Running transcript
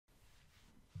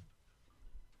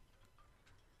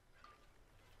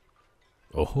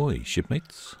Ahoy,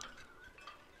 shipmates!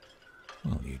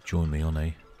 Well, you join me on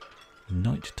a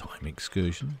nighttime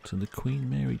excursion to the Queen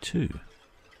Mary 2.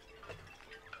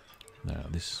 Now,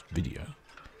 this video,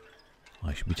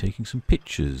 I shall be taking some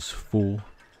pictures for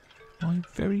my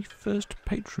very first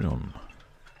Patreon,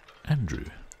 Andrew,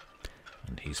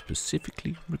 and he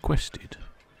specifically requested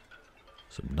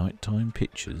some nighttime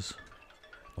pictures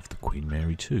of the Queen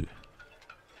Mary 2.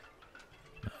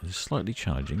 Now, this is slightly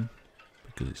challenging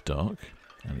because it's dark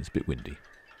and it's a bit windy,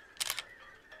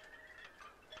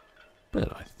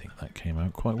 but I think that came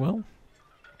out quite well.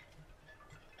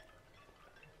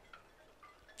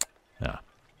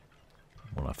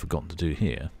 What I've forgotten to do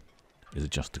here is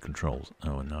adjust the controls.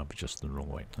 Oh, and I've adjusted the wrong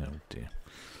way. Oh dear.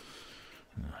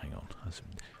 Oh, hang on.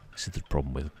 This is the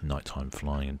problem with nighttime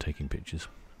flying and taking pictures.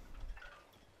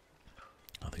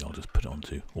 I think I'll just put it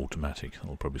onto automatic.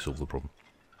 That'll probably solve the problem.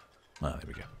 Ah, there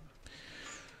we go.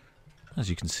 As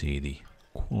you can see, the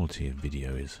quality of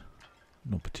video is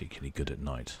not particularly good at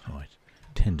night. I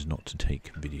tend not to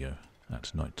take video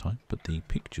at night time, but the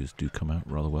pictures do come out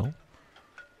rather well.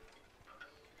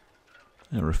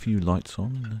 There are a few lights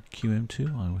on in the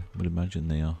QM2. I would imagine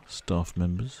they are staff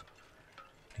members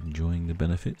enjoying the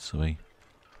benefits of a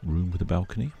room with a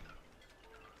balcony.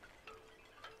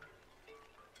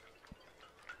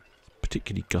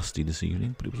 Particularly gusty this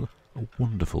evening, but it was a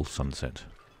wonderful sunset.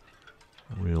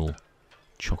 A real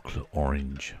chocolate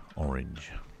orange.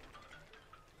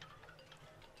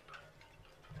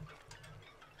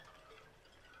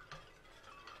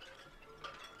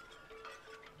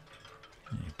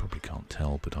 You probably can't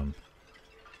tell, but I'm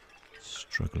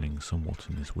struggling somewhat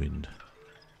in this wind.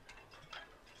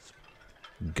 It's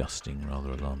gusting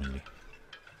rather alarmingly.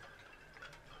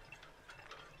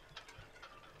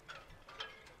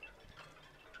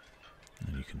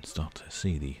 And you can start to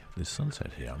see the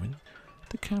sunset here. I mean,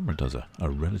 the camera does a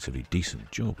relatively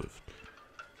decent job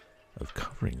of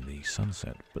covering the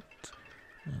sunset, but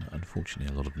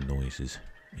unfortunately a lot of noise is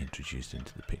introduced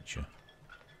into the picture.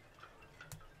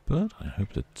 But I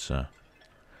hope that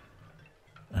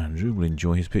Andrew will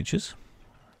enjoy his pictures.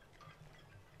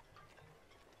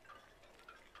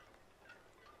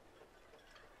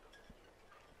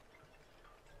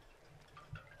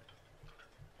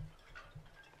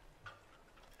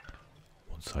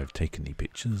 Once I've taken the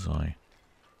pictures, I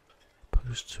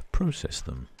post-process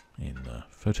them in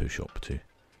Photoshop to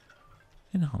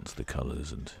enhance the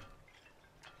colours and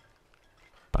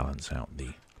balance out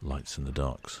the lights and the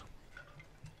darks.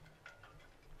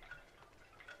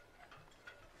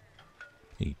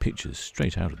 The pictures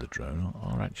straight out of the drone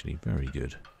are actually very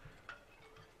good,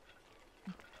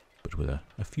 but with a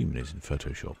few minutes in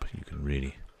Photoshop you can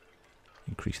really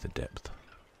increase the depth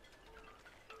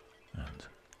and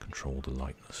control the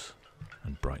lightness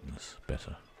and brightness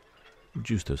better.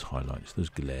 Reduce those highlights, those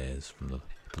glares from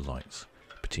the lights.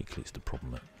 Particularly it's the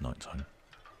problem at night time.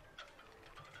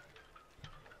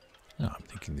 Now I'm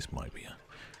thinking this might be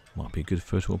a good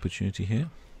photo opportunity here.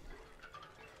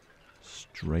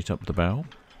 Straight up the bow.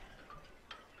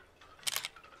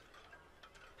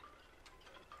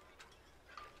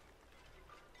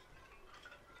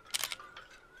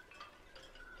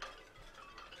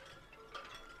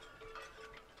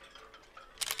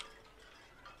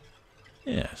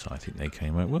 Yes, I think they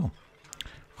came out well.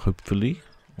 Hopefully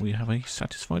we have a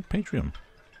satisfied Patreon.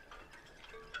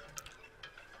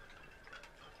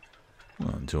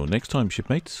 Well, until next time,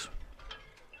 shipmates.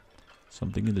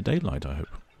 Something in the daylight, I hope.